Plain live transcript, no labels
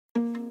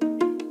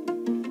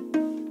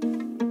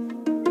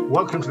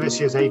Welcome to this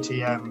year's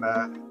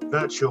ATM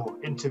virtual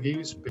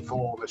interviews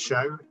before the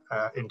show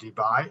in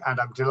Dubai, and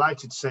I'm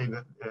delighted to say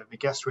that the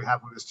guest we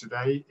have with us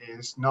today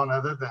is none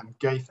other than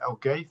Ghaith Al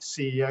Ghaith,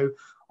 CEO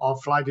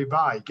of Fly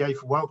Dubai.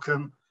 Ghaith,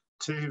 welcome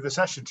to the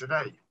session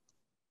today.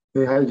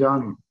 Hey, hi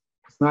John.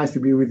 It's nice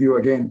to be with you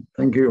again.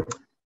 Thank you.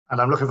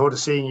 And I'm looking forward to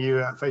seeing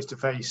you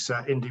face-to-face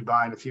in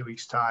Dubai in a few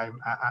weeks' time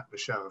at the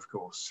show, of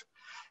course.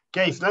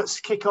 Ghaith, let's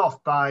kick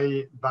off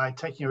by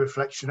taking a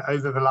reflection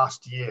over the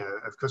last year.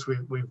 Of course,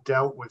 we've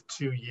dealt with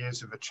 2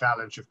 years of a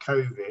challenge of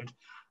COVID,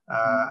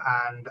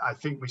 and I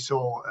think we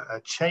saw a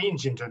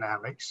change in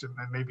dynamics, and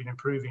maybe an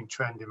improving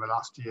trend in the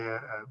last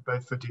year,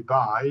 both for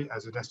Dubai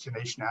as a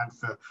destination and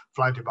for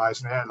Fly Dubai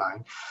as an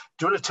airline.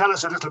 Do you want to tell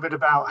us a little bit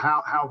about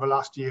how the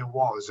last year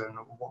was and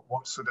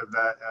what sort of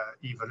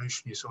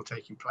evolution you saw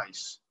taking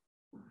place?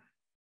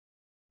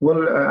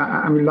 Well,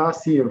 I mean,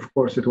 last year, of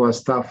course, it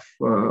was tough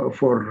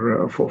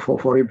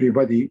for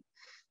everybody,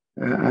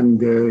 and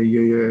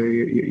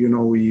you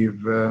know,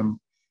 we've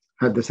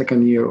had the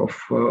second year of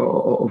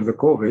the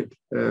COVID.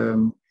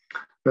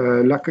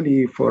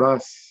 Luckily for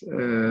us,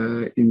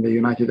 in the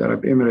United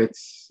Arab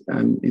Emirates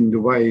and in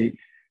Dubai,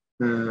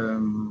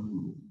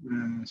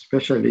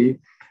 especially,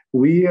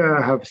 we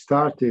have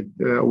started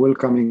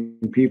welcoming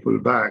people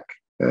back.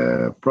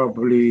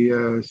 Probably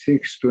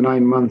 6 to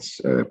 9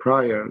 months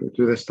prior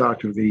to the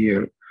start of the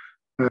year.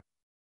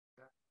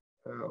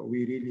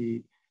 We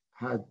really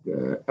had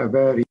a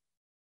very,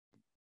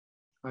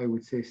 I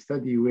would say,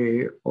 steady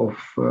way of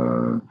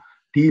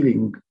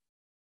dealing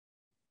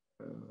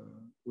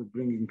with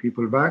bringing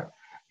people back,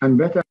 and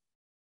better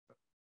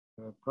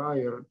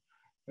prior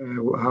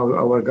how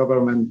our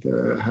government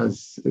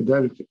has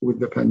dealt with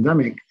the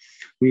pandemic.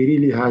 We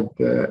really had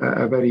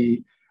a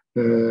very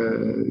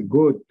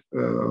good,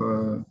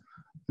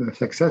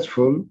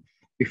 successful,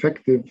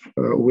 effective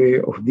way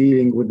of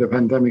dealing with the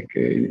pandemic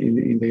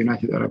in the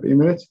United Arab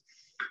Emirates.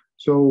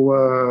 So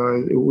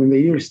when the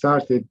year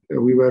started,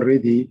 we were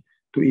ready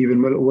to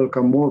even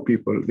welcome more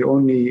people. The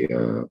only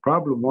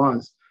problem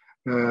was,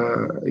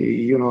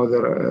 you know,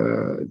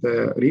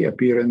 the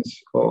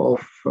reappearance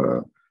of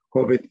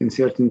COVID in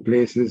certain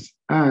places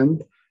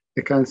and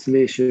the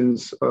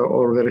cancellations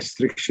or the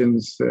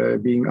restrictions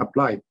being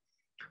applied.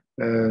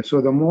 So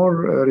the more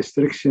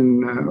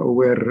restrictions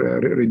were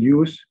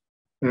reduced,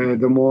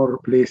 the more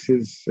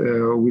places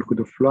we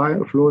could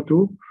flow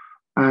to,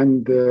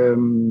 and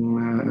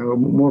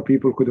more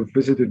people could have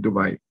visited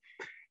Dubai.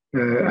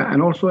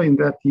 And also in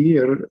that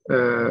year,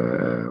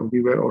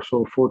 we were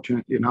also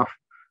fortunate enough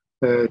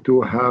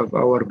to have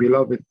our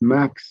beloved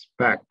MAX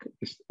back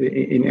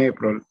in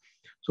April.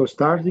 So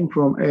starting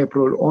from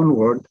April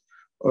onward,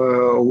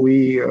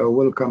 we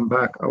welcome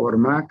back our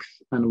MAX,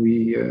 and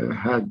we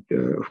had,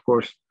 of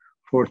course,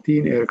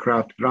 14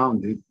 aircraft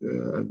grounded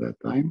at that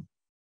time.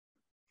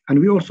 And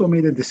we also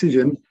made a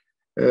decision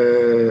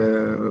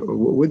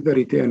with the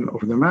return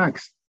of the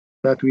MAX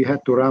that we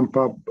had to ramp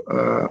up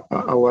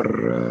our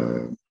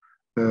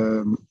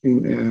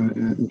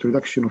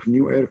introduction of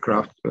new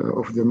aircraft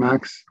of the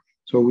MAX.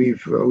 So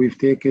we've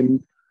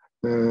taken,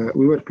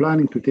 we were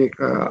planning to take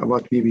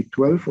about maybe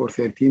 12 or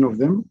 13 of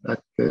them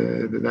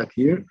that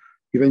year.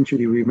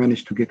 Eventually, we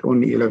managed to get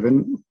only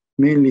 11,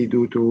 mainly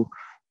due to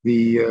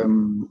the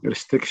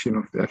restriction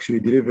of the actual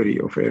delivery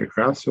of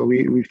aircraft. So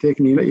we've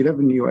taken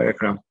 11 new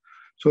aircraft.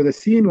 So the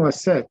scene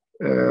was set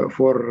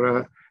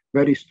for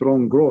very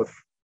strong growth,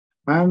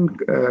 and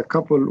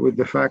coupled with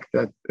the fact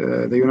that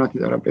the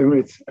United Arab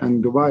Emirates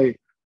and Dubai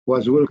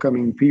was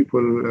welcoming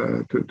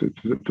people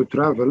to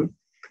travel,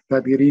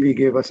 that really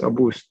gave us a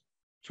boost.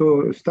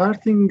 So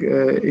starting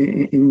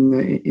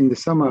in the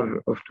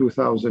summer of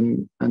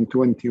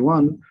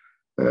 2021,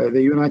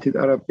 the United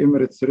Arab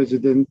Emirates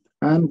resident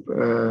and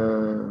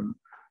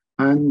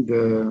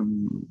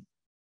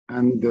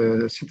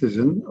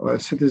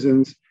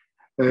citizens,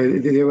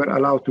 they were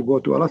allowed to go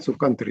to lots of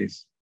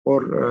countries.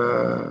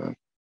 So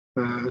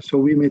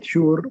we made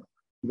sure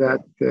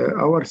that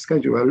our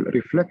schedule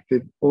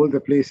reflected all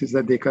the places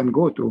that they can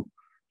go to.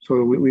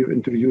 So we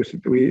introduced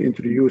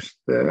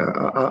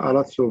a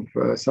lots of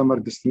summer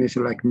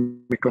destinations like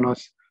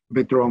Mykonos,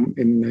 Bodrum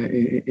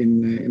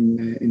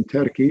in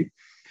Turkey.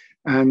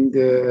 And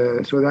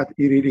so that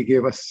it really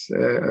gave us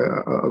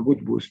a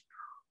good boost.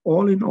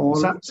 All in all,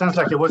 sounds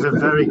like it was a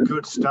very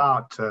good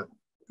start.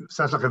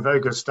 Sounds like a very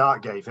good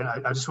start, Ghaith. And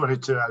I just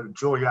wanted to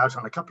draw you out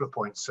on a couple of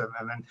points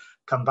and then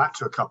come back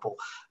to a couple.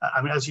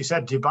 I mean, as you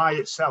said, Dubai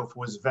itself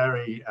was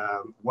very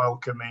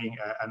welcoming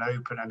and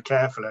open and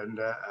careful. And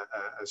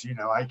as you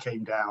know, I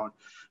came down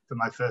for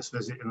my first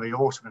visit in the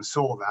autumn and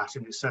saw that,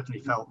 and it certainly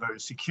felt very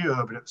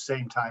secure, but at the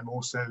same time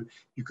also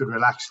you could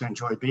relax and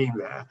enjoy being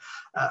there.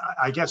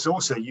 I guess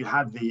also you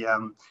had the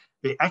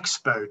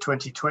Expo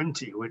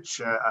 2020,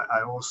 which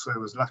I also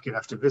was lucky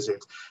enough to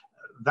visit.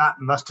 That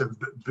must have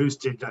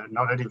boosted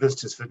not only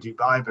visitors for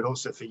Dubai, but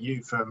also for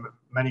you from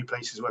many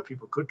places where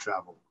people could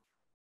travel.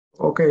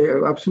 Okay,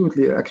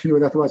 absolutely. Actually,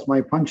 that was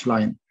my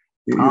punchline.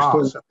 You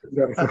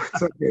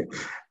okay.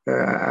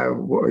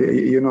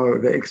 You know,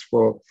 the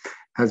Expo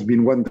has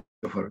been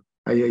wonderful.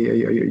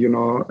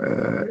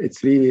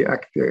 it's really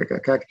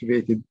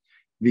activated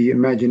the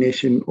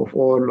imagination of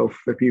all of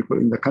the people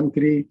in the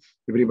country.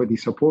 Everybody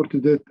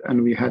supported it,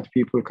 and we had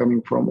people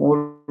coming from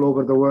all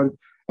over the world.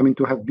 I mean,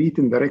 to have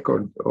beaten the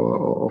record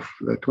of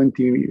the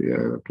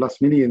 20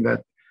 plus million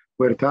that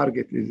were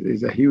target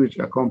is a huge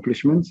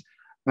accomplishment.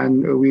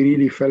 And we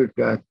really felt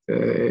that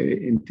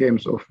in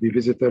terms of the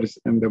visitors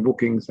and the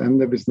bookings and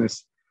the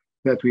business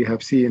that we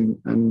have seen,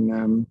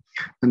 and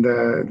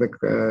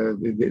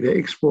the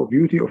Expo,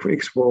 beauty of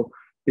Expo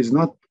is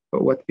not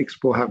what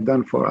Expo have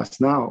done for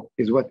us now,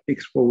 is what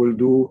Expo will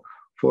do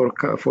for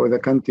the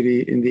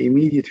country in the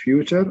immediate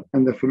future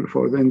and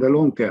in the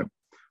long term.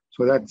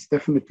 So that's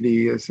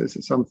definitely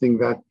something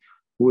that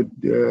would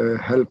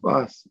help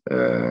us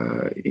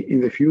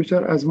in the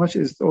future as much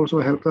as it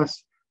also helped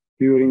us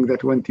during the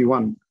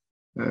 21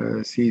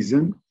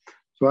 season.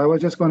 So I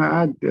was just going to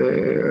add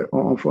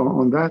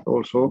on that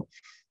also,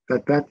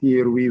 that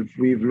year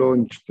we've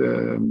launched,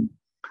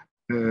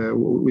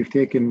 we've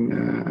taken,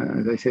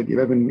 as I said,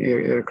 11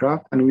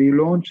 aircraft, and we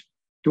launched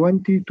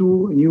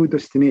 22 new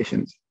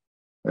destinations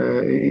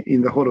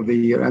in the whole of the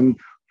year. And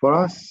for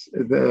us,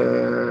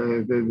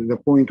 the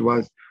point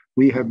was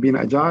we have been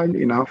agile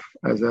enough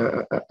as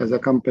a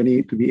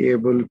company to be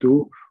able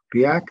to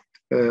react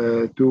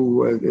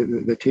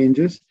to the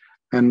changes,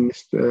 and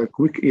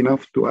quick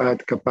enough to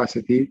add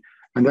capacity.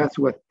 And that's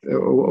what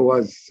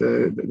was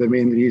the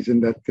main reason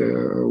that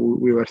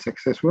we were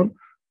successful.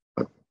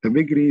 But the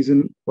big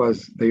reason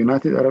was the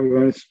United Arab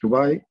Emirates,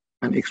 Dubai,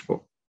 and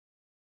Expo.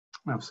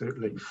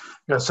 Absolutely.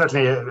 Yeah,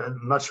 certainly a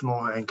much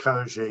more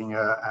encouraging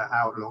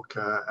outlook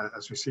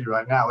as we see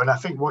right now. And I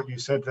think what you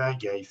said there,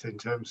 Ghaith, in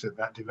terms of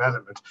that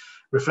development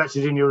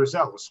reflected in your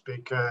results,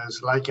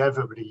 because like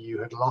everybody, you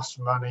had lost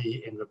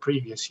money in the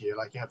previous year,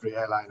 like every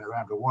airline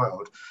around the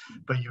world,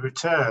 but you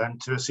returned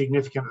to a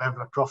significant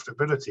level of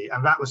profitability.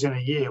 And that was in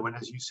a year when,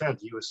 as you said,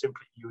 you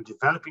were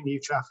developing new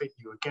traffic,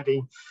 you were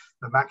getting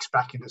the MAX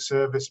back into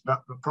service,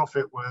 but the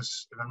profit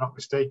was, if I'm not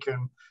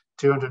mistaken,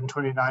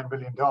 $229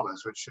 million,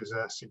 which is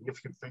a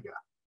significant figure.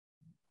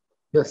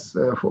 Yes,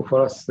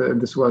 for us,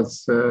 this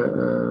was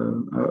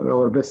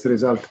our best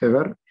result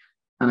ever.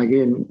 And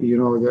again,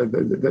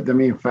 the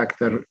main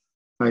factor,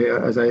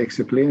 as I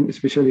explained,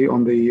 especially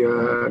on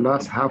the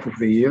last half of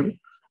the year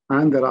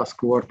and the last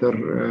quarter,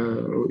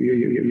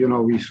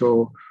 we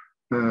saw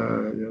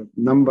a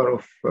number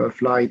of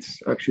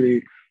flights.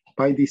 Actually,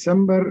 by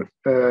December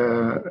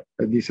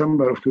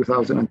of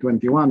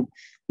 2021,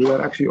 we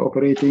were actually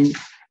operating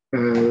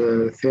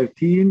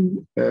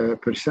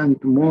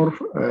 13% more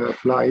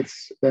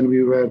flights than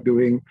we were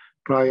doing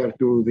prior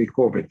to the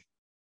COVID.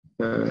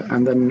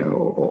 And then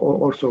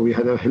also we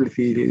had a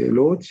healthy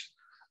loads,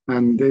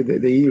 and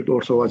the yield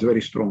also was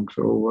very strong.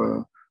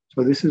 So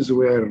this is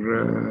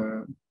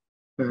where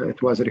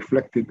it was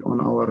reflected on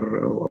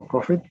our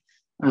profit.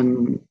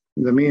 And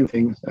the main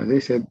things, as I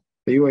said,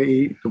 the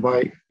UAE,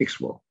 Dubai,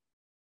 Expo.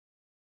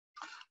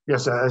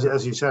 Yes,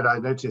 as you said, I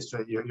noticed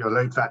that your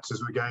load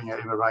factors were going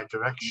in the right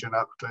direction,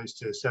 up close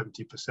to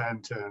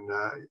 70%, and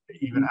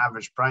even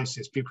average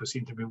prices, people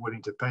seem to be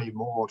willing to pay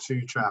more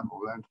to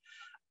travel. And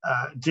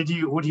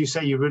would you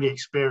say you really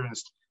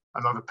experienced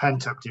a lot of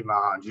pent-up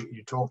demand?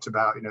 You talked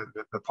about,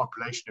 the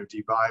population of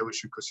Dubai,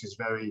 which of course is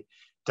very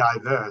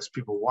diverse.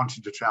 People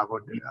wanted to travel.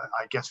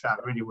 I guess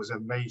that really was a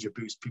major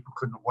boost. People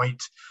couldn't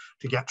wait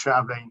to get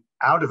traveling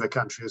out of the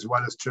country as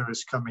well as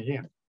tourists coming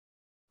in.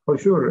 For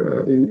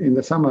sure, in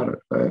the summer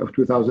of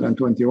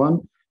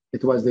 2021,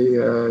 it was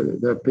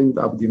the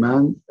pent-up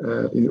demand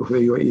of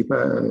the UAE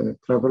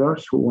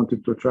travelers who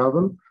wanted to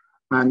travel.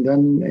 And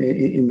then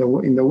in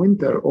the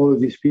winter, all of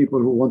these people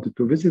who wanted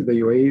to visit the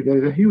UAE,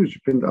 there's a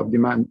huge pent-up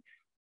demand.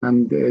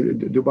 And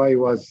Dubai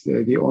was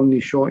the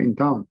only show in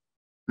town.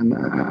 And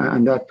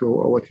that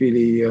what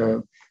really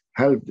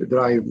helped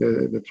drive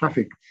the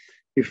traffic.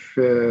 If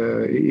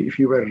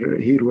you were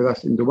here with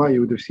us in Dubai,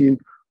 you would have seen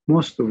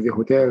most of the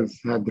hotels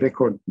had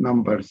record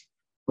numbers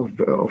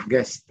of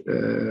guests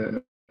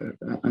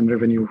and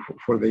revenue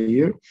for the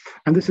year.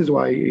 And this is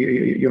why,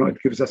 it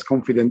gives us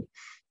confidence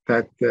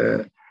that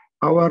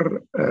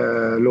our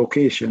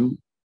location,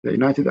 the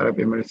United Arab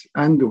Emirates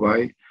and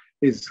Dubai,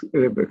 is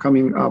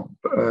coming up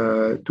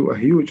to a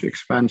huge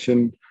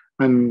expansion.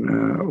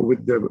 And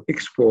with the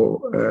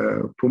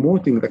Expo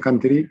promoting the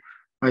country,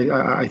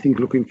 I think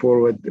looking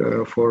forward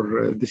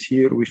for this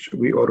year, which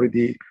we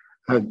already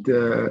had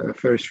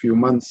first few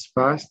months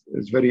passed,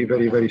 is very,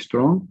 very, very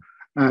strong.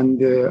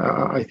 And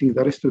I think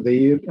the rest of the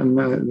year and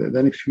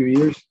the next few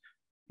years,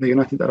 the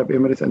United Arab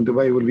Emirates and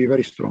Dubai will be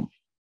very strong.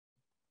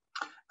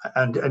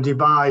 And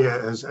Dubai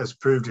has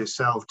proved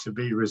itself to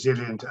be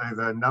resilient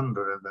over a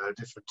number of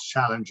different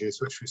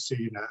challenges, which we've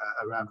seen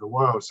around the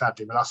world,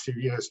 sadly, in the last few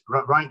years.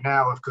 Right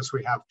now, of course,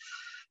 we have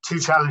two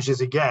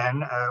challenges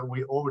again.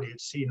 We already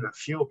had seen that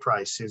fuel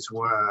prices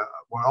were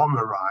on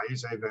the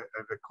rise over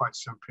quite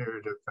some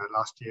period of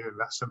last year, and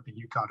that's something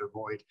you can't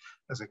avoid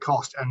as a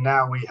cost. And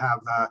now we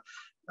have,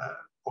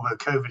 although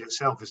COVID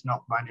itself is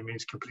not by any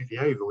means completely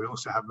over, we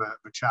also have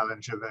the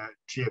challenge of a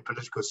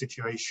geopolitical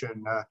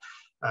situation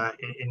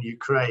in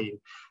Ukraine.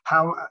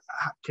 How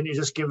can you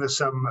just give us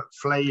some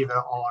flavor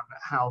on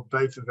how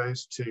both of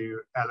those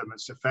two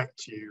elements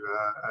affect you?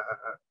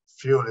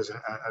 Fuel is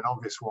an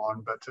obvious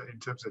one, but in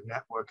terms of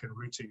network and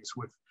routings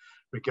with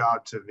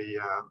regard to the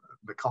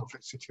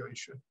conflict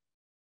situation.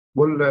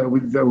 Well,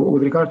 with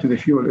regard to the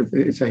fuel,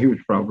 it's a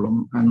huge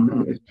problem,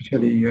 and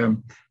especially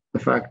the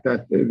fact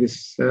that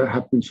this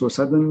happened so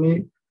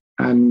suddenly,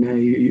 and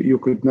you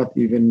could not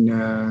even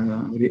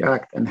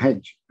react and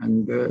hedge.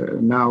 And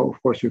now,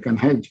 of course, you can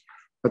hedge,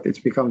 but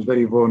it becomes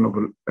very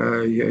vulnerable.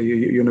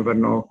 You never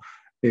know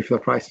if the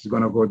price is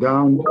going to go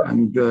down,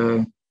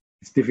 and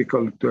it's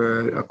difficult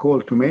a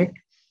call to make.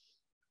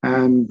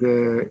 And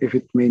if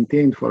it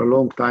maintained for a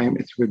long time,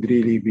 it would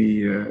really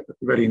be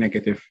very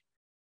negative.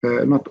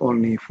 Not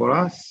only for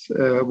us,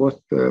 but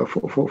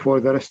for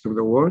the rest of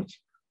the world,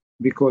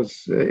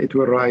 because it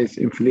will rise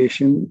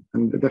inflation,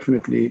 and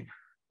definitely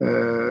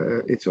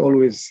it's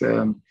always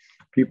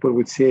people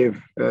would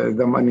save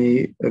the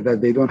money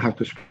that they don't have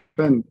to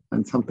spend,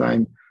 and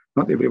sometimes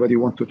not everybody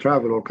wants to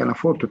travel or can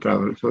afford to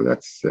travel. So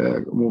that's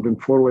moving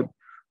forward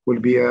will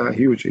be a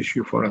huge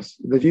issue for us.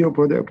 The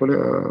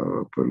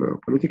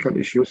geopolitical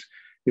issues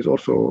is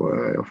also,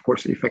 of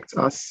course, affects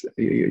us.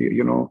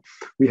 You know,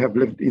 we have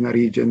lived in a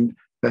region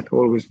that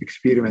always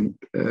experiment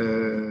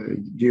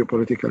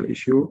geopolitical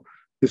issue.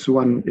 This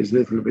one is a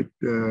little bit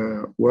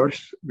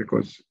worse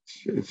because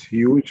it's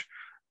huge,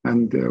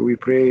 and we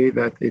pray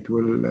that it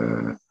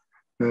will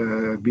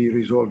be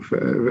resolved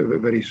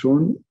very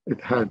soon.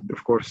 It had,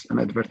 of course, an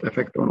adverse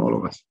effect on all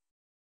of us.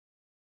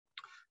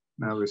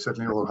 Now, we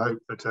certainly all hope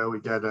that we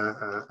get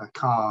a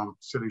calm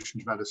solution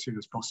to that as soon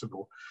as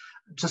possible.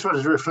 Just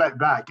wanted to reflect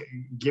back,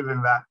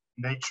 given that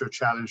nature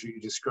challenge that you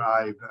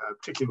describe,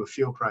 particularly with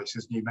fuel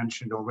prices, and you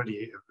mentioned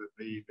already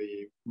the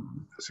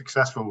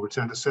successful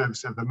return to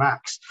service of the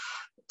MAX.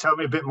 Tell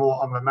me a bit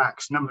more on the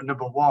MAX.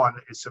 Number one,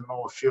 it's a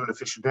more fuel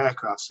efficient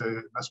aircraft, so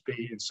it must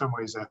be in some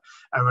ways a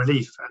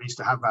relief, at least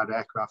to have that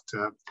aircraft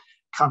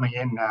coming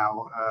in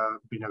now,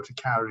 being able to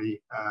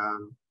carry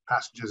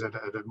passengers at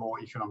a more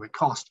economic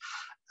cost.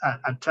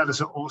 And tell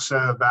us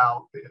also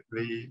about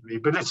the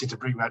ability to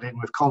bring that in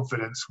with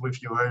confidence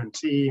with your own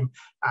team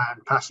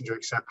and passenger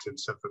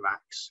acceptance of the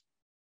MAX.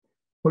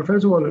 Well,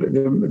 first of all,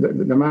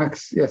 the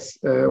MAX, yes,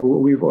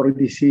 we've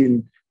already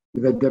seen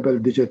the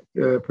double-digit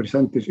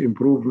percentage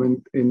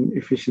improvement in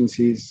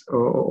efficiencies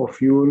of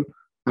fuel.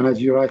 And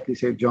as you rightly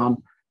said,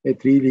 John,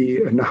 it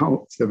really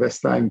now it's the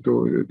best time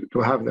to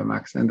have the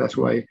MAX, and that's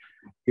why,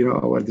 you know,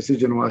 our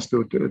decision was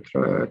to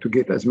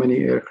get as many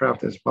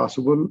aircraft as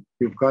possible.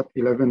 We've got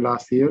 11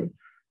 last year,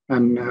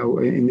 and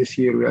in this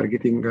year we are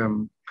getting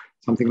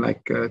something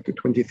like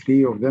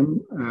 23 of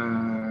them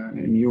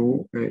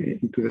new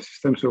into the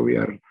system. So we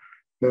are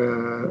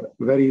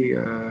very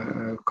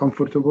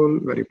comfortable,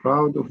 very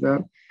proud of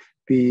that.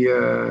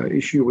 The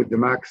issue with the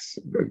MAX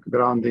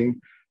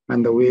grounding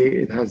and the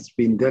way it has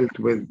been dealt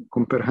with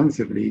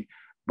comprehensively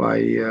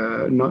by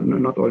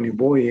not only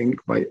Boeing,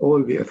 by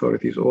all the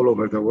authorities all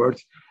over the world,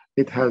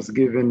 it has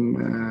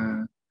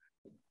given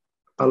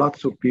a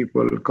lot of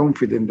people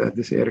confident that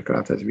this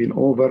aircraft has been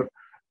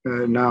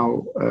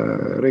now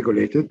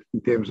regulated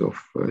in terms of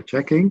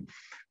checking.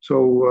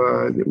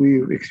 So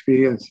we've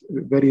experienced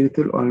very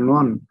little on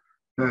one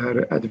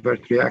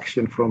adverse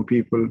reaction from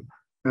people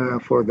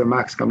for the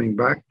MAX coming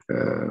back.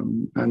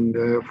 And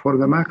for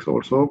the MAX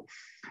also,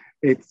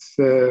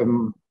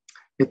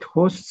 it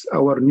hosts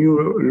our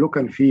new look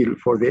and feel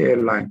for the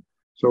airline.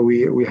 So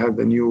we have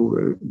the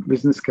new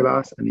business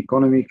class and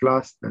economy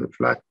class, the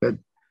flatbed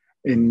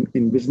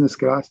in business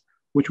class,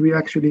 which we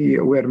actually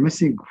were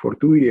missing for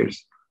 2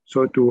 years.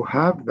 So to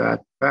have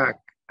that back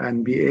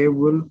and be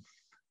able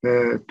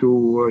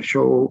to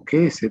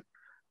showcase it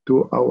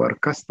to our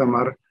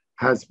customer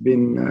has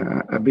been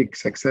a big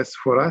success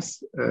for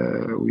us.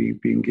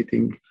 We've been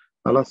getting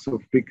a lot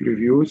of big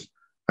reviews.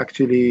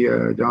 Actually,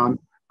 John,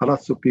 a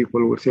lot of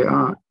people will say,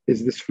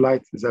 is this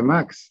flight the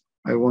MAX?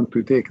 I want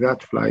to take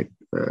that flight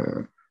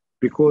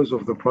because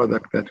of the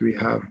product that we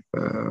have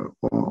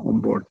on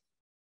board.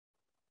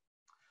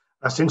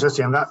 That's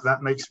interesting, and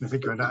that makes me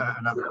think of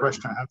another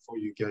question I have for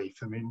you,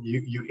 Ghaith. I mean,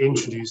 you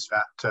introduced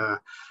that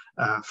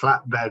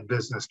flatbed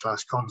business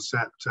class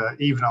concept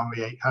even on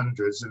the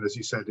 800s, and as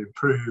you said,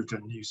 improved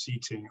and new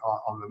seating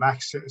on the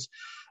MAXs.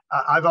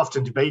 I've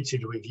often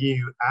debated with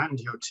you and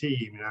your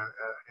team,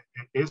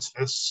 is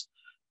this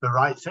the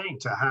right thing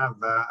to have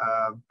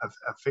a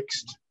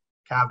fixed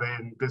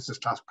cabin business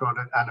class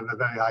product and of a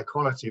very high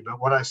quality? But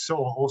what I saw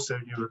also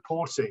in your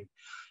reporting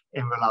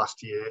in the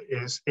last year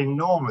is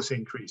enormous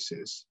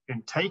increases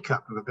in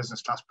take-up of the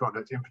business class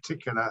product, in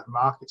particular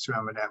markets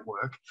around the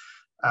network.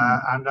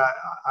 And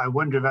I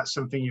wonder if that's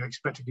something you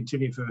expect to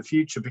continue for the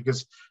future,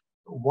 because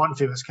one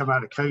thing that's come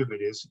out of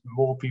COVID is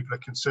more people are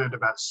concerned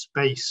about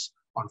space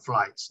on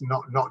flights,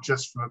 not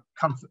just from a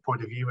comfort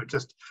point of view, but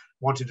just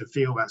wanted to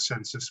feel that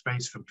sense of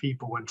space for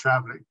people when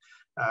traveling.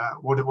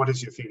 What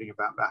is your feeling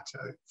about that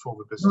for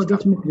the business? No,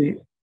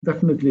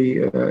 definitely.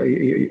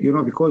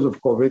 Because of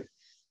COVID,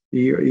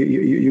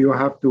 you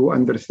have to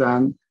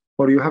understand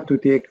or you have to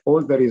take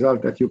all the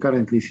results that you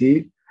currently see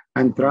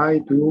and try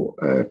to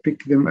pick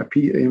them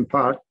in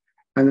part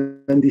and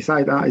then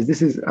decide, is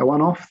this is a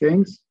one-off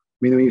things? I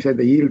mean, when you said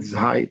the yield is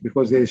high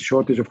because there is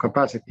shortage of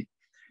capacity,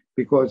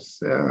 because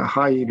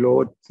high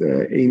load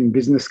in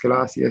business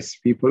class, yes,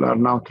 people are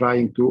now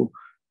trying to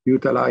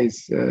utilize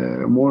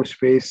more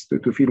space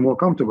to feel more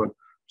comfortable.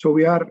 So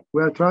we are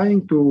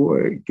trying to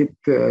get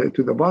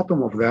to the bottom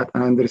of that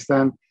and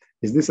understand,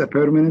 is this a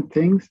permanent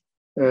thing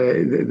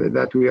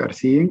that we are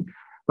seeing?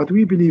 But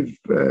we believe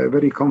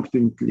very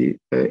confidently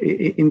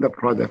in the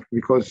product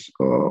because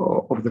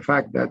of the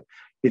fact that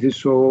it is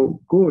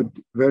so good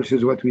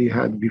versus what we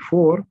had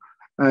before.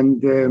 And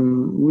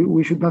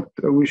we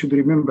should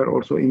remember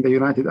also in the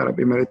United Arab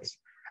Emirates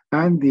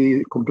and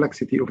the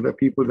complexity of the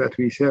people that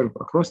we serve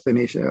across the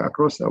nation,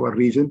 across our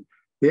region,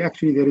 there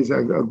is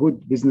a good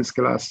business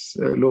class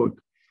load.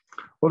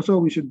 Also,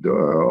 we should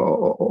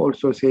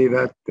also say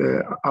that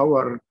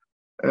our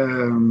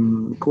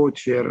code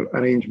share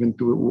arrangement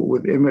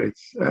with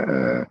Emirates,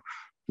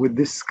 with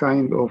this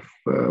kind of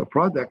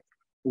product,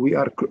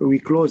 we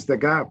close the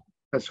gap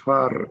as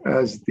far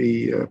as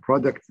the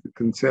product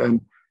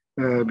concerned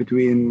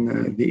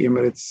between the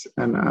Emirates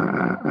and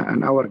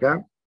our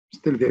gap.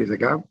 Still there is a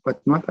gap, but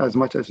not as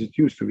much as it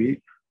used to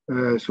be.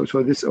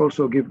 So this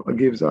also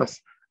gives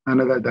us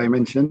another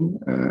dimension,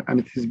 and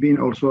it has been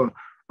also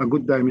a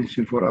good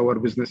dimension for our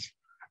business.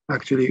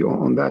 Actually,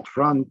 on that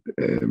front,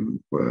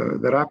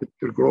 the rapid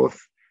growth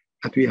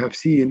that we have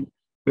seen,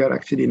 we are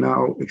actually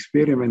now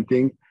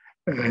experimenting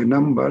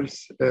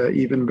numbers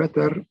even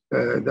better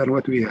than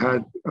what we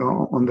had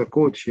on the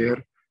code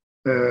share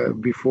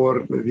before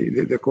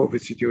the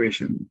COVID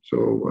situation.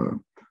 So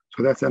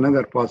that's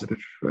another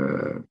positive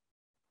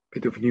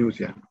bit of news,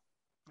 yeah.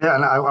 Yeah,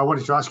 and I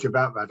wanted to ask you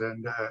about that,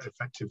 and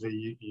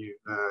effectively you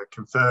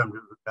confirmed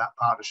that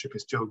partnership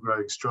is still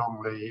growing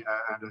strongly,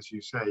 and as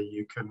you say,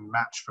 you can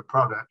match for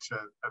product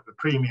at the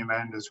premium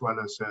end as well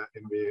as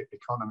in the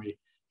economy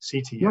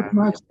seating end.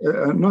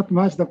 Not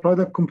match the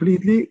product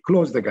completely,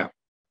 close the gap.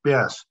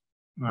 Yes,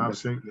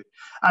 absolutely.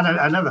 And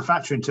another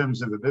factor in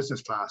terms of the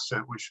business class,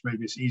 which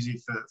maybe it's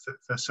easy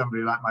for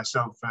somebody like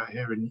myself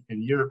here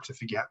in Europe to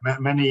forget.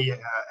 Many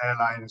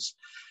airlines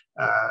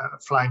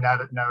flying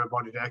out at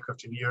narrow-bodied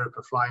aircraft in Europe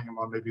are flying them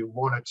on maybe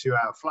 1 or 2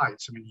 hour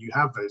flights. I mean, you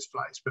have those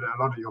flights, but a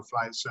lot of your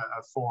flights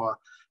are 4 or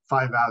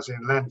 5 hours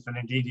in length, and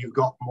indeed you've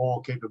got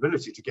more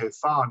capability to go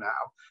far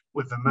now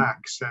with the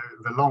MAX. So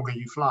the longer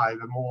you fly,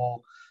 the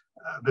more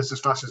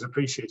business class is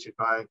appreciated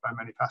by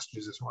many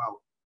passengers as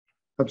well.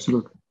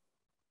 Absolutely.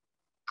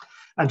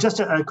 And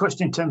just a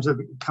question in terms of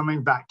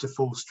coming back to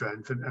full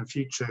strength and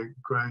future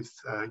growth,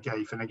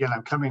 Ghaith. And again,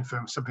 I'm coming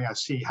from something I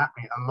see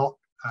happening a lot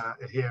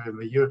here in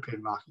the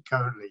European market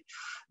currently.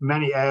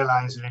 Many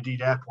airlines and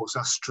indeed airports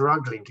are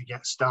struggling to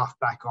get staff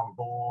back on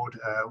board.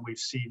 We've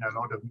seen a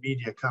lot of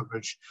media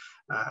coverage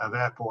of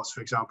airports,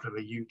 for example, in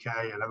the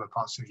UK and other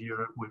parts of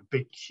Europe, with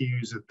big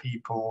queues of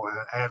people,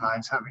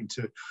 airlines having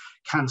to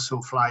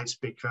cancel flights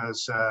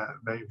because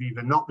they've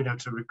either not been able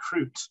to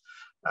recruit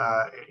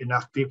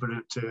enough people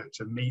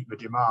to meet the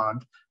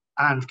demand,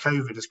 and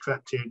COVID has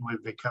crept in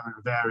with the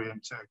current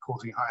variant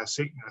causing higher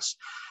sickness.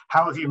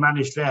 How have you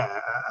managed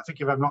there? I think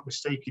if I'm not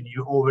mistaken,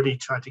 you already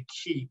tried to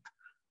keep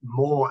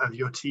more of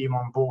your team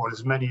on board,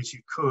 as many as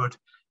you could,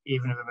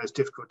 even in the most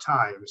difficult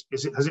times.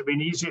 Has it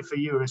been easier for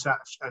you, or is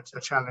that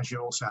a challenge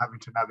you're also having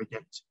to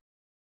navigate?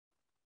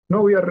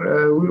 No,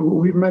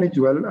 we managed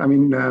well. I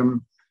mean,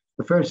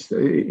 the first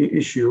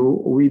issue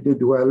we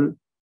did well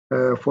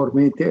for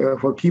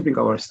keeping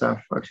our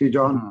staff. Actually,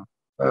 John,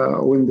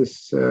 when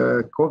this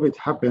COVID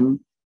happened,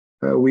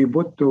 we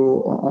put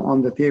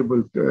on the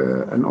table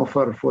an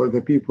offer for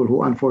the people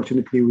who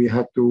unfortunately we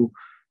had to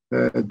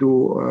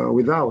do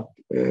without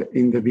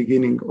in the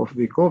beginning of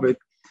the COVID.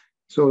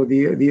 So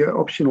the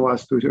option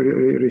was to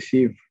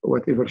receive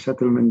whatever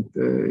settlement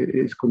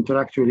is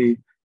contractually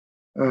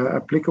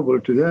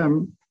applicable to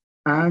them,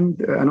 and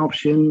an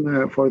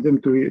option for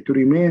them to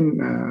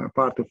remain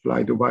part of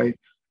Fly Dubai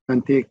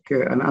and take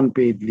an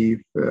unpaid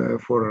leave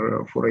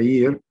for a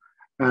year,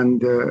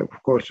 and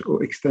of course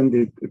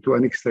extended to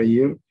an extra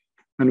year.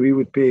 And we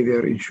would pay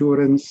their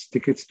insurance,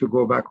 tickets to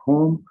go back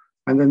home,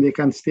 and then they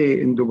can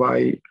stay in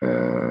Dubai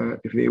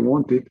if they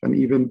want it. And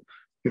even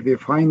if they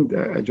find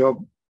a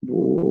job,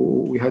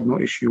 we had no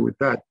issue with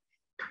that.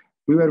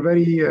 We were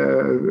very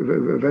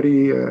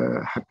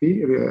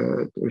happy,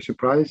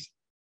 surprised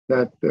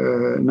that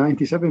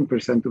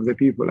 97% of the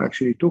people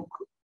actually took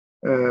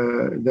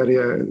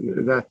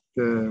that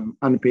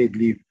unpaid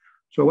leave.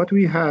 So what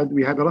we had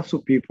a lot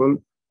of people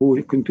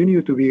who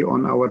continue to be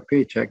on our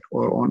paycheck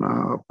or on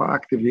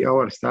actively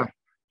our staff.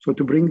 So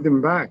to bring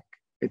them back,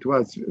 it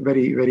was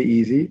very, very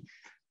easy.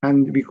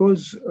 And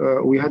because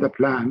we had a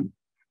plan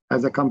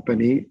as a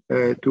company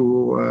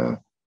to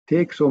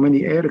take so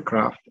many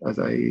aircraft, as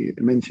I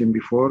mentioned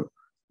before,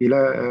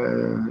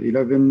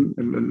 11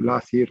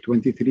 last year,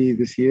 23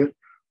 this year,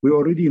 we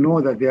already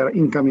know that there are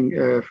incoming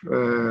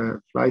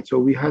flights. So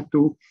we had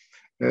to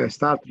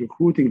start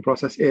recruiting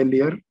process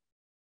earlier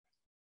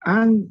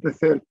And the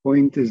third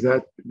point is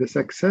that the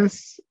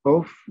success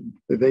of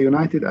the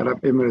United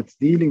Arab Emirates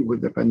dealing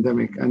with the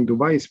pandemic, and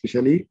Dubai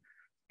especially,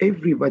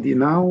 everybody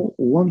now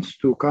wants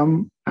to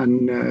come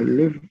and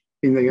live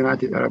in the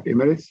United Arab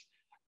Emirates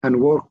and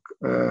work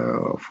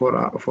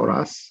for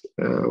us.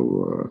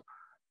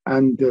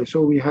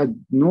 So we had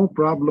no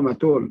problem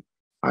at all.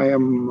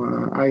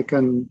 I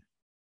can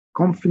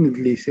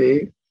confidently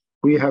say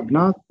we have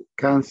not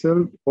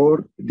canceled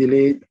or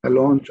delayed a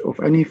launch of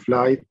any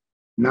flight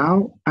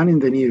now and in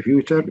the near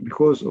future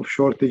because of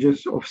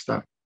shortages of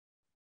staff.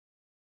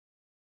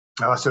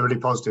 That's a really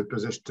positive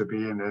position to be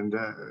in, and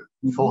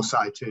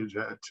foresighted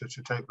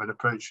to take that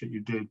approach that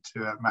you did to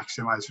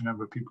maximize the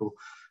number of people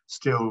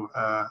still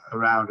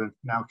around and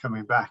now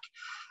coming back.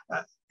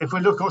 If we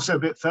look also a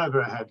bit further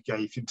ahead,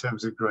 Ghaith, in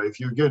terms of growth,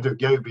 you're going to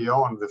go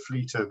beyond the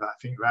fleet of, I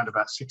think, around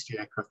about 60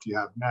 aircraft you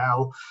have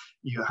now.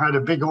 You had a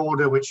big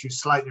order, which you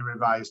slightly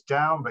revised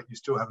down, but you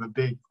still have a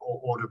big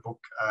order book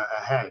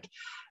ahead.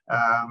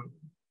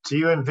 Do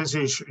you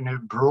envisage,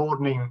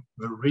 broadening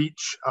the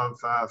reach of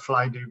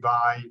Fly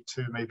Dubai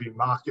to maybe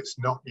markets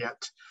not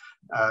yet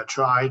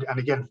tried? And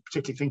again,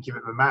 particularly thinking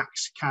that the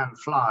MAX can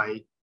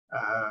fly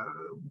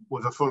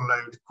with a full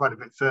load quite a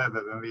bit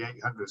further than the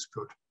 800s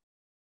could.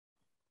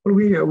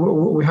 We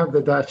have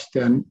the Dash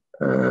 10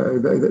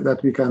 that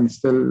we can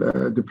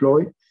still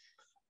deploy,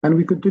 and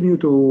we continue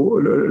to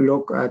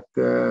look at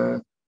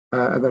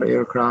other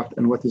aircraft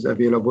and what is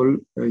available.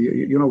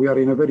 We are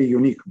in a very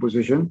unique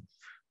position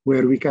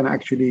where we can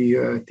actually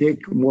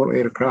take more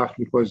aircraft,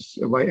 because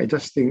by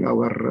adjusting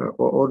our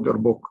order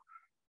book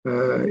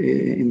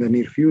in the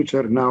near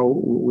future, now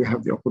we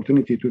have the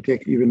opportunity to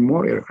take even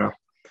more aircraft.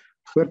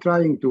 We're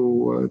trying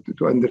to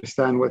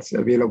understand what's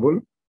available.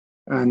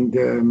 And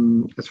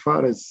as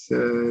far as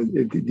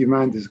the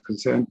demand is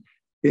concerned,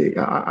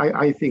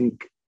 I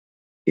think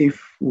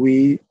if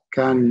we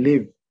can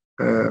live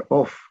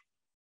off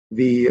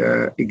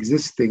the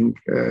existing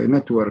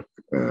network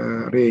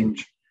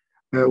range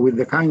with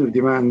the kind of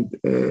demand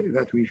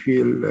that we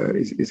feel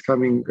is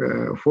coming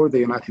for the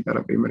United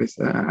Arab Emirates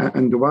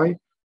and Dubai,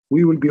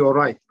 we will be all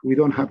right. We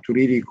don't have to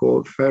really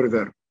go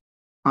further,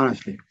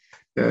 honestly,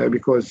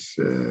 because,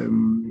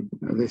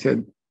 as I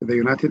said, the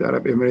United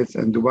Arab Emirates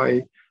and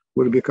Dubai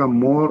will become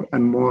more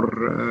and more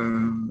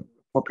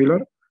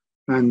popular,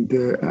 and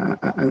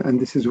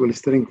this will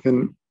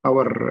strengthen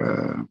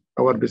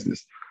our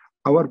business.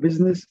 Our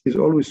business is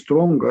always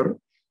stronger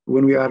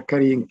when we are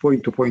carrying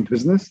point-to-point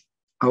business.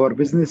 Our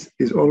business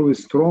is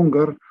always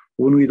stronger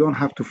when we don't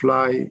have to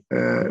fly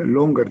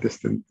longer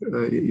distance.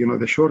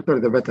 The shorter,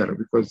 the better,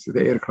 because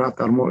the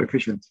aircraft are more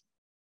efficient.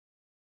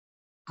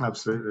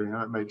 Absolutely,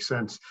 that makes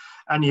sense.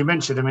 And you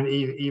mentioned,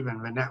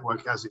 even the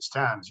network as it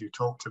stands, you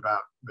talked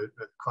about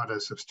quite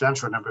a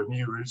substantial number of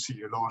new routes that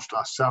you launched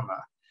last summer.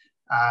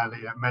 And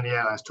many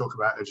airlines talk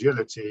about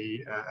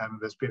agility, and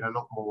there's been a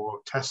lot more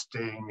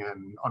testing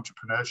and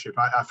entrepreneurship.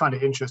 I find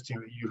it interesting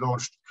that you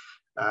launched,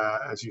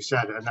 as you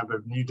said, a number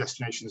of new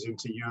destinations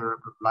into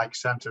Europe, like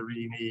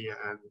Santorini,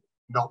 and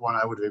not one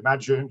I would have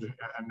imagined.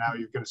 And now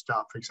you're going to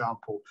start, for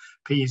example,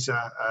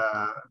 Pisa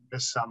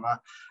this summer.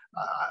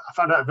 I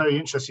found that a very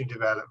interesting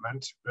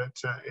development, but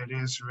it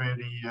is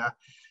really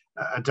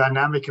a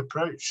dynamic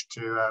approach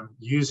to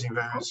using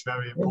those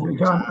very important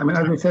John,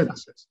 as I said,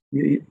 assets.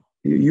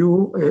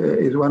 You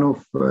is one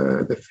of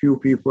the few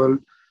people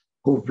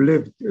who've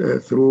lived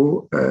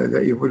through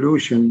the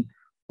evolution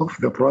of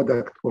the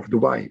product of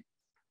Dubai.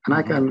 And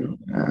I can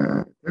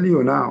tell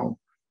you now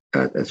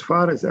that as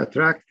far as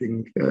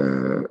attracting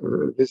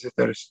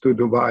visitors to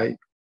Dubai,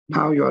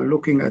 now you are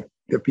looking at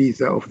the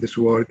Pisa of this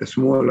world, the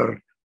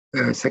smaller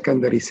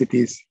secondary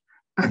cities,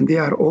 and they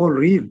are all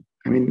real.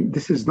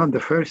 This is not the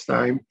first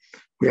time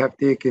we have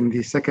taken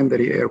the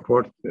secondary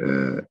airport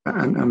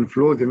and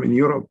flown them in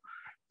Europe.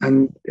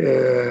 And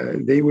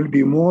there will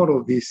be more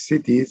of these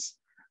cities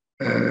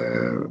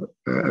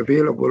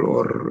available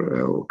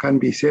or can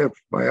be served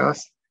by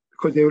us,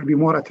 because they will be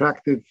more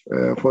attractive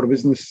for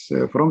business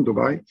from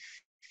Dubai.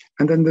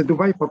 And then the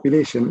Dubai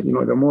population,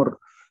 the more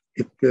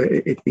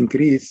it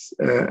increases,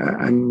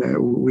 and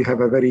we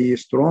have a very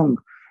strong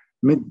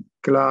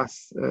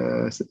mid-class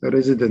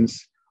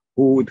residents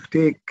who would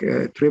take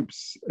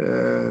trips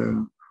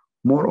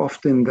more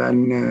often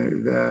than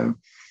the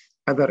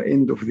other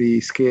end of the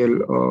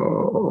scale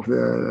of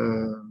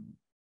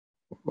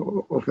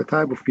the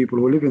type of people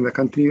who live in the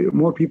country.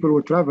 More people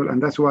will travel,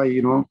 and that's why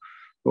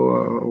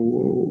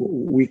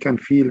we can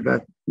feel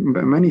that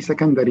many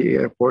secondary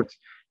airports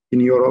in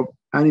Europe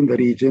and in the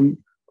region,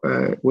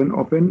 when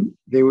open,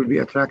 they will be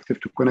attractive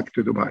to connect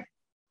to Dubai.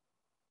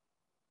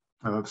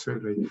 Oh,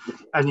 absolutely.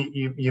 And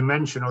you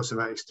mentioned also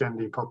about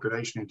extending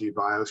population in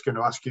Dubai. I was going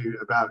to ask you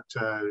about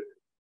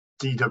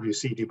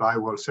DWC, Dubai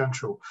World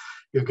Central.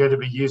 You're going to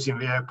be using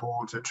the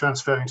airport,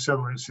 transferring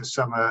some routes this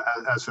summer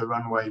as the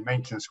runway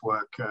maintenance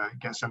work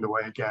gets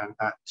underway again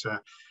at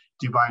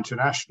Dubai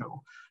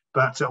International.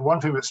 But one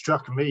thing that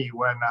struck me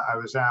when I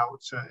was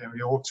out in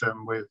the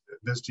autumn with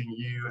visiting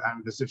you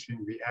and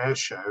visiting the air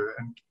show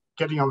and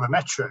getting on the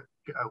metro,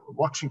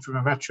 watching from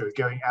the metro,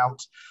 going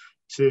out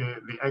to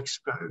the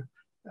expo.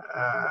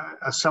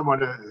 As someone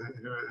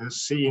who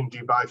has seen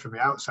Dubai from the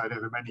outside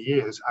over many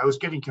years, I was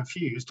getting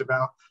confused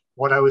about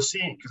what I was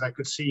seeing because I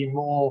could see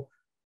more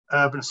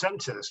urban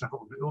centres. And I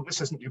thought, well,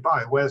 this isn't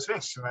Dubai. Where's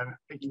this? And then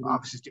thinking, oh,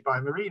 this is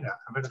Dubai Marina.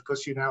 And then, of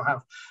course, you now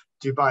have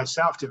Dubai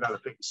South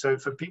developing. So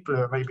for people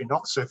who are maybe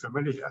not so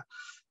familiar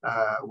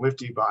with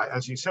Dubai,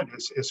 as you said,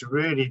 it's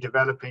really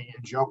developing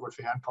in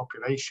geography and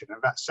population.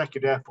 And that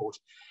second airport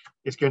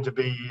is going to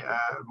be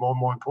more and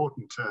more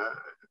important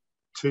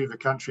to the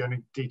country and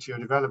indeed to your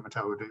development,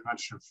 I would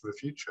imagine, for the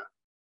future.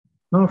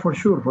 No, for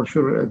sure, for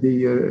sure.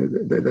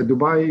 The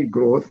Dubai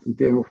growth in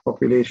terms of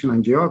population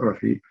and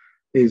geography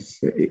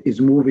is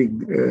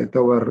moving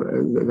toward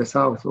the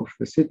south of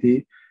the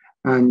city.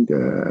 And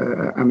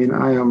I mean,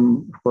 I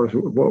am, of course,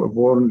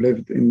 born,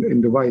 lived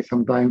in Dubai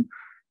sometime.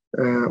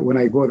 When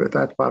I go to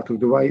that part of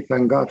Dubai,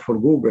 thank God for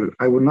Google.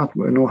 I would not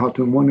know how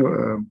to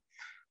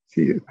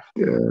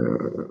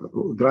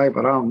drive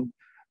around.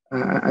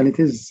 And it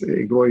is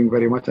growing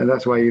very much. And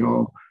that's why, you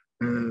know,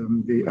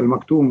 the Al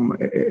Maktoum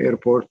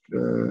airport,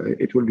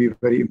 it will be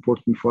very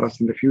important for us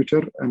in the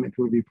future, and it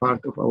will be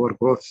part of our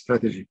growth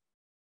strategy.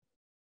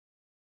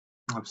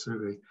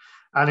 Absolutely.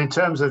 And in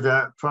terms of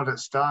the product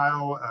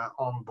style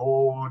on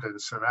board and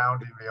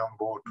surrounding the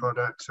onboard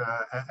product,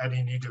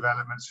 any new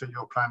developments that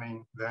you're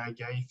planning there,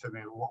 Ghaith? I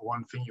mean,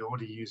 one thing you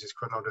already use is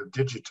quite a lot of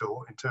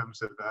digital in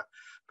terms of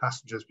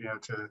passengers being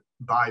able to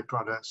buy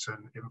products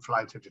and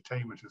in-flight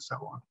entertainment and so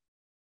on.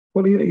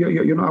 Well,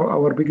 you know,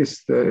 our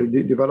biggest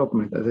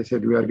development, as I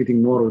said, we are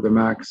getting more of the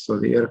MAX, so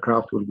the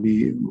aircraft will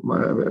be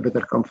a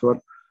better comfort.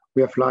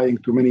 We are flying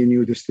to many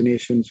new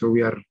destinations, so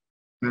we are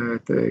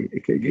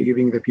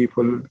giving the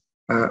people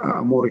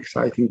more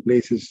exciting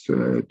places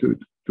to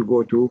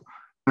go to,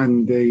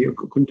 and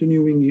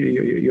continuing,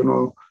 you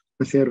know,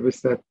 the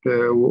service that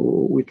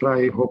we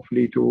try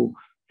hopefully to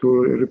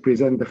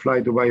represent the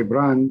Fly Dubai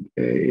brand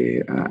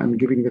and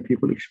giving the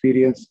people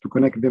experience to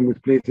connect them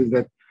with places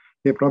that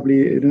they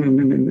probably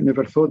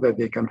never thought that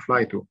they can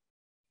fly to.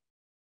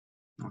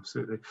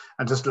 Absolutely.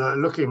 And just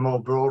looking more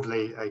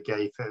broadly,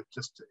 Ghaith,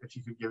 just if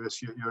you could give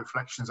us your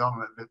reflections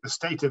on the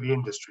state of the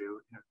industry,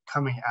 you know,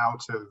 coming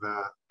out of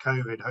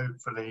COVID,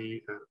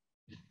 hopefully,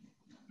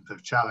 the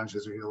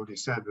challenges we already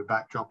said, the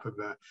backdrop of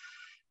the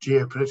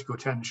geopolitical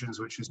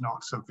tensions, which is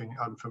not something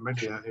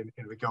unfamiliar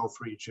in the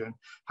Gulf region.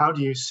 How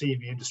do you see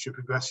the industry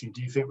progressing?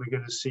 Do you think we're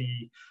going to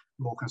see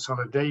more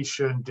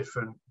consolidation,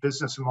 different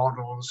business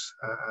models,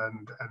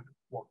 and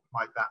what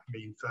might that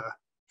mean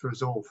for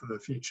us all for the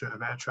future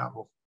of air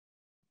travel?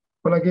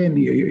 Well, again,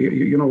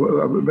 you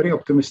know, I'm very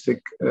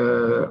optimistic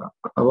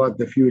about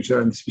the future,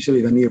 and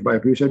especially the nearby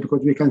future,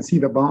 because we can see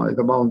the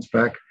bounce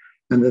back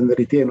and then the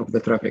return of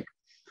the traffic.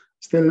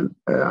 Still,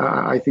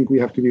 I think we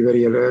have to be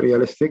very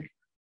realistic.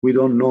 We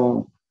don't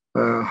know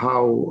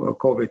how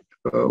COVID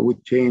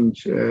would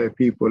change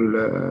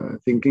people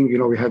thinking. You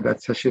know, we had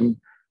that session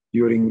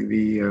during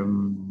the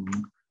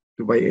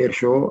Dubai Air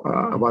Show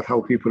about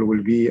how people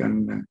will be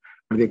and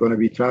are they going to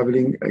be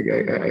traveling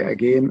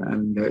again,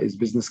 and is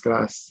business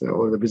class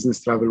or the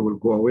business travel will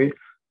go away?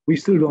 We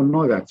still don't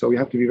know that, so we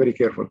have to be very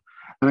careful.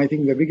 And I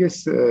think the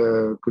biggest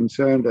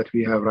concern that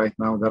we have right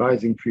now, the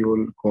rising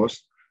fuel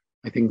cost,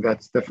 I think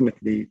that's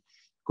definitely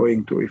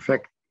going to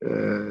affect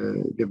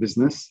the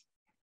business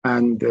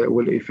and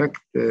will affect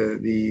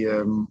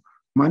the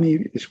money,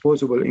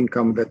 disposable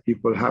income that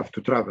people have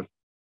to travel.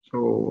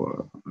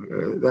 So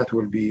that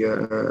will be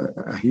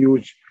a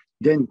huge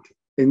dent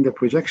in the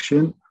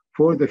projection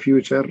for the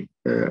future,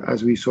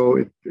 as we saw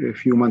it a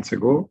few months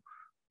ago.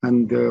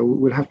 And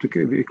we'll have to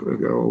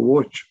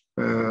watch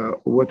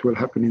what will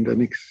happen in the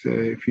next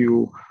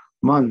few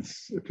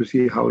months to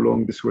see how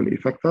long this will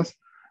affect us.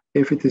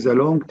 If it is a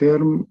long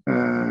term,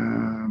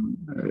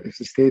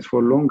 if it stays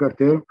for longer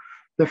term,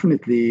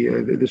 definitely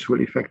this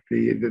will affect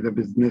the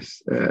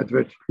business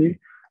adversely,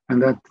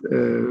 and that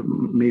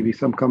maybe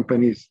some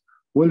companies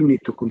will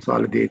need to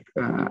consolidate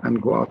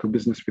and go out of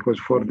business, because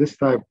for this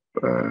type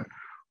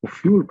of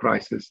fuel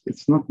prices,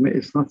 it's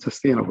not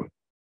sustainable.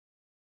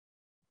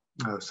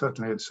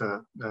 Certainly, it's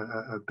a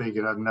big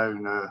and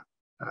unknown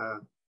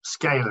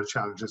scale of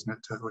challenge, isn't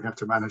it, we have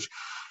to manage.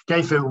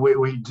 Ghaith,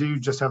 we do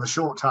just have a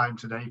short time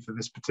today for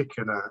this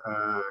particular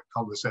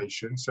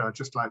conversation, so I'd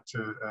just like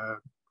to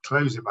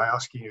close it by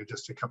asking you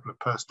just a couple of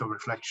personal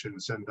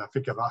reflections, and I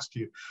think I've asked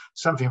you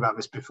something about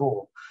this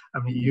before. I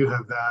mean, you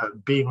have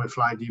been with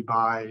Fly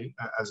Dubai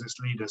as its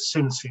leader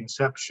since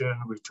inception.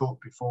 We've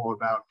talked before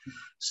about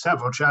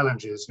several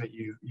challenges that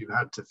you've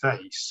had to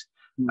face.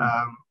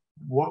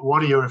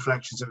 What are your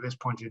reflections at this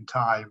point in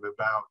time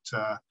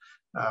about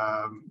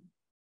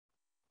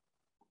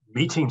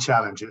meeting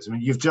challenges? I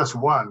mean, you've just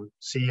won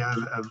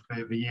CEO of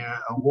the Year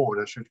award.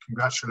 I should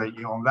congratulate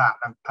you on that,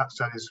 and perhaps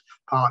that is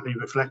partly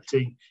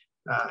reflecting,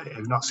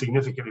 if not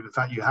significantly, the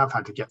fact you have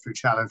had to get through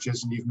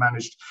challenges and you've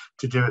managed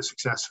to do it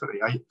successfully.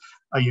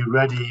 Are you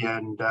ready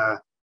and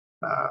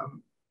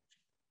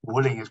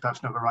willing is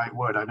perhaps not the right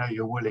word. I know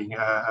you're willing,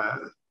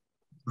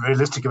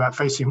 realistic about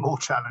facing more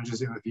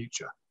challenges in the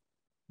future?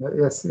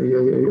 Yes,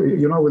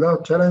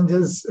 without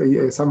challenges,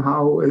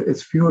 somehow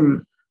it's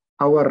fuel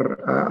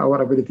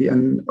our ability,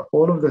 and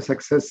all of the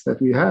success that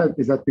we had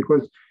is that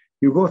because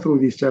you go through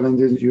these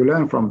challenges, you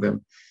learn from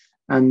them,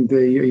 and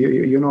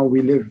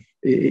we live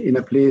in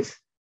a place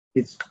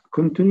it's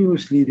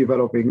continuously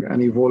developing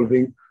and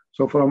evolving.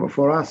 So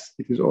for us,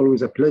 it is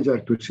always a pleasure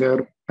to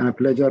serve and a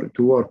pleasure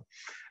to work.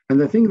 And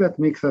the thing that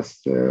makes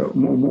us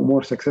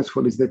more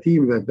successful is the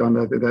team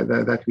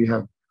that we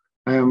have.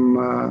 I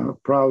am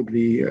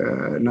proudly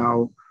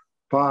now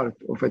part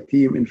of a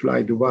team in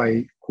Fly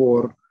Dubai,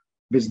 core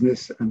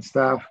business and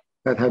staff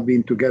that have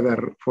been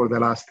together for the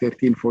last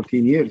 13,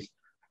 14 years.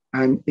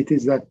 And it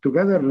is that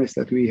togetherness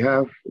that we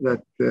have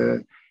that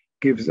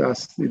gives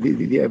us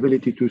the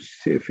ability to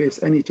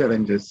face any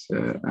challenges.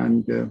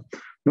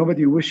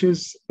 Nobody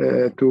wishes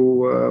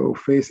to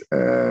face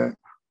a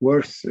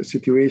worse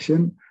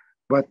situation.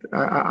 But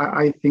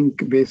I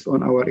think based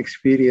on our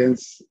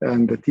experience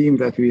and the team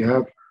that we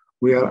have,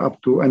 we are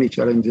up to any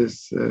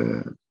challenges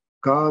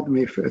God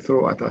may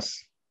throw at us.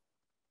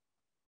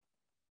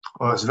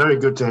 Well, it's very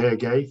good to hear,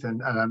 Ghaith,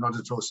 and I'm not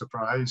at all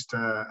surprised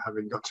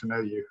having got to know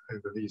you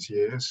over these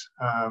years.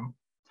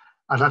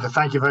 I'd like to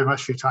thank you very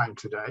much for your time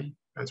today.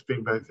 It's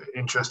been both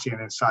interesting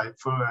and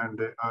insightful,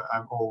 and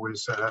I'm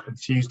always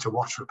enthused to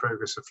watch the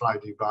progress of Fly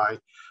Dubai,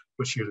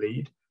 which you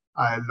lead.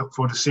 I look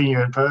forward to seeing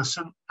you in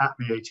person at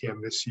the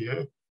ATM this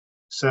year.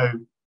 So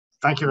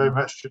thank you very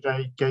much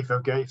today, Ghaith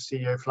Al Ghaith,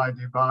 CEO of Fly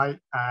Dubai,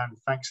 and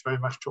thanks very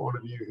much to all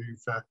of you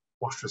who've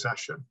watched the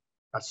session.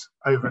 That's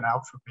over and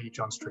out from me,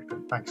 John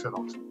Strickland. Thanks a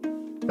lot.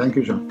 Thank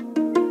you, John.